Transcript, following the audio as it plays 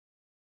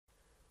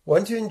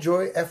Want to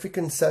enjoy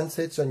African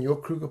sunsets on your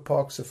Kruger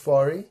Park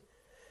Safari,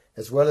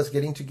 as well as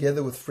getting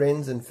together with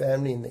friends and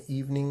family in the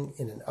evening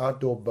in an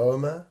outdoor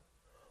boma,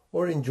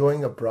 or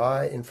enjoying a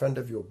braai in front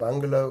of your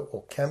bungalow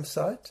or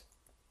campsite,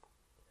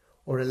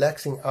 or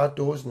relaxing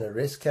outdoors in a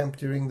rest camp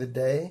during the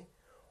day,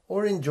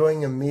 or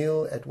enjoying a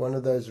meal at one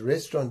of those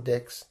restaurant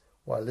decks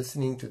while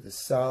listening to the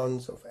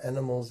sounds of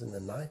animals in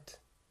the night?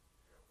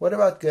 What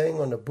about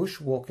going on a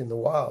bushwalk in the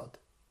wild,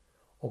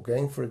 or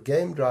going for a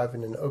game drive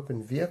in an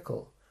open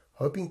vehicle,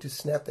 hoping to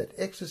snap that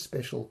extra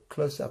special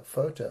close-up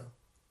photo?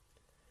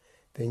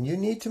 Then you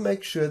need to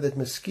make sure that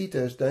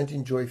mosquitoes don't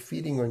enjoy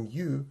feeding on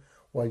you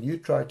while you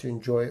try to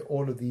enjoy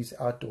all of these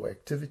outdoor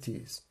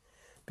activities,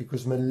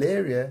 because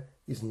malaria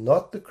is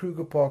not the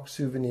Kruger Park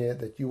souvenir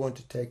that you want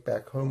to take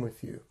back home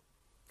with you.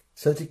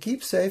 So to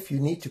keep safe, you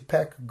need to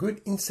pack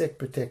good insect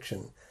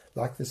protection,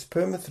 like this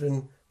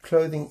Permethrin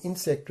Clothing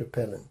Insect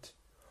Repellent,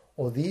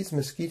 or these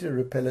mosquito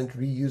repellent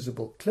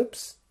reusable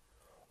clips,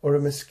 or a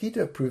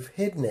mosquito-proof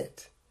head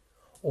net,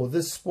 or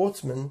this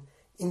Sportsman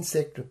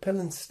Insect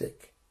Repellent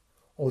Stick,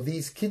 or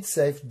these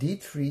kid-safe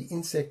Deet-free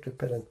insect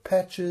repellent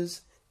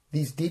patches,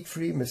 these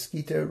Deet-free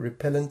mosquito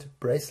repellent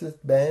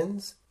bracelet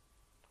bands,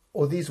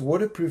 or these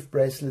waterproof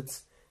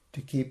bracelets to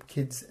keep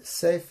kids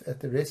safe at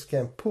the rest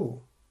camp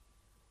pool.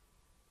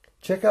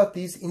 Check out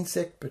these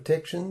insect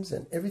protections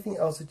and everything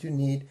else that you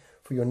need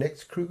for your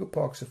next Kruger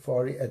Park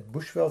Safari at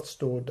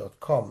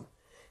bushveldstore.com.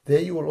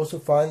 There you will also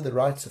find the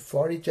right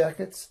safari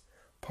jackets,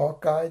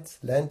 park guides,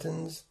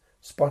 lanterns,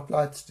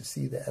 spotlights to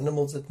see the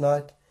animals at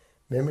night,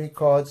 memory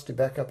cards to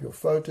back up your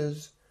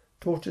photos,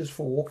 torches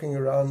for walking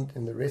around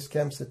in the rest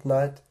camps at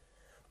night,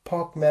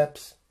 park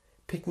maps,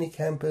 picnic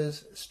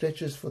hampers,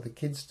 stretchers for the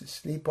kids to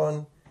sleep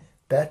on,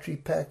 battery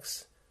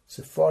packs,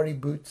 safari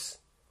boots,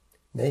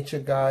 nature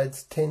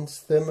guides,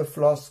 tents,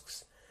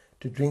 thermoflasks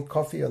to drink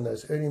coffee on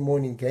those early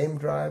morning game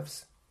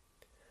drives,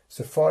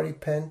 safari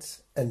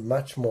pants, and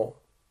much more.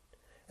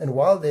 And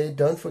while there,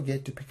 don't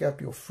forget to pick up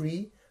your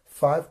free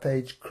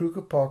 5-page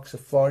Kruger Park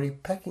Safari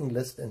packing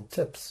list and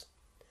tips,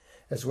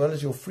 as well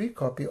as your free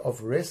copy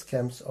of Rest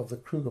Camps of the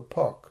Kruger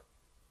Park,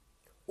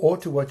 or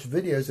to watch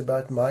videos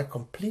about my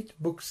complete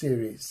book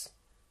series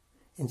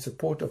in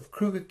support of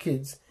Kruger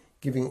Kids,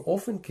 giving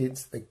orphan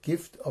kids the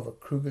gift of a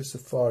Kruger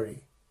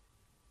Safari.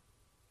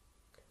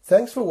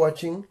 Thanks for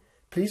watching.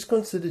 Please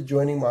consider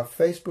joining my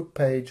Facebook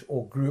page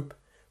or group,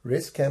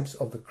 Rest Camps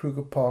of the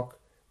Kruger Park,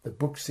 the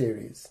book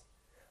series.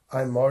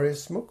 I'm Mario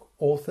Smook,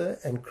 author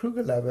and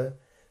Kruger lover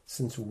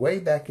since way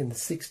back in the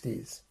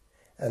 60s,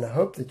 and I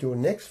hope that your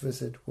next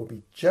visit will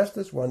be just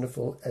as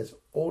wonderful as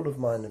all of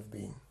mine have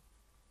been.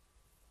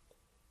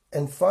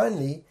 And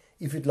finally,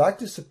 if you'd like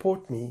to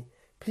support me,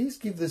 please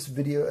give this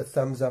video a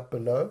thumbs up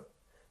below,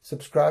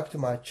 subscribe to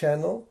my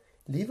channel,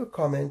 leave a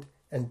comment,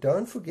 and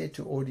don't forget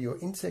to order your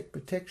insect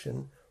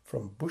protection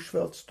from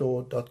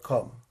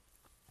bushveldstore.com.